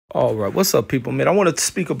All right, what's up, people, man? I wanted to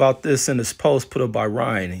speak about this in this post put up by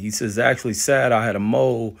Ryan. He says, actually sad I had a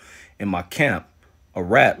mole in my camp, a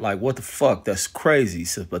rat. Like, what the fuck? That's crazy. He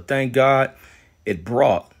says, but thank God it's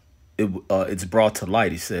brought to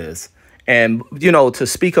light, he says. And, you know, to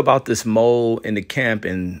speak about this mole in the camp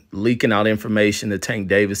and leaking out information to Tank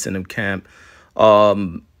Davis in the camp,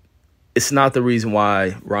 it's not the reason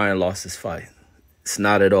why Ryan lost his fight. It's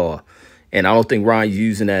not at all. And I don't think Ryan's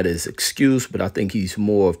using that as excuse, but I think he's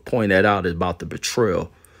more of pointing that out about the betrayal.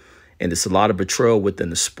 And it's a lot of betrayal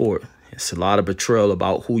within the sport. It's a lot of betrayal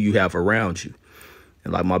about who you have around you.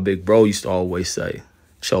 And like my big bro used to always say,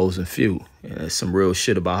 chosen few. And it's some real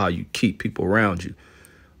shit about how you keep people around you.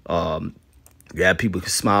 You have people can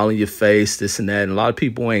smile in your face, this and that. And a lot of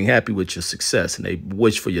people ain't happy with your success and they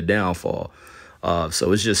wish for your downfall.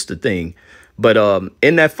 So it's just the thing. But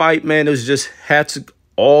in that fight, man, it was just hats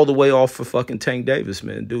all the way off for fucking Tank Davis,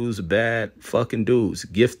 man. Dude's a bad fucking dude's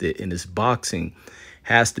gifted, and his boxing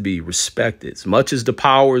has to be respected. As much as the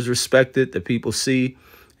power is respected that people see,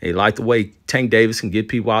 they like the way Tank Davis can get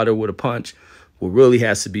people out there with a punch. What really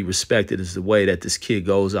has to be respected is the way that this kid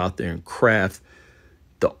goes out there and craft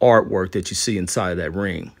the artwork that you see inside of that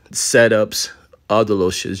ring. The setups, other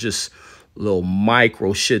little shit. It's just little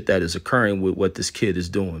micro shit that is occurring with what this kid is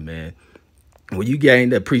doing, man. When you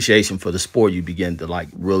gain the appreciation for the sport, you begin to like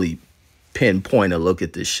really pinpoint and look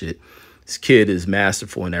at this shit. This kid is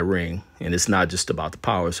masterful in that ring. And it's not just about the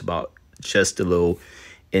power. It's about just the little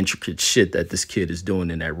intricate shit that this kid is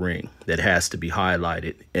doing in that ring that has to be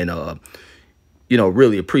highlighted and, you know,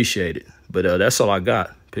 really appreciated. But that's all I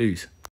got. Peace.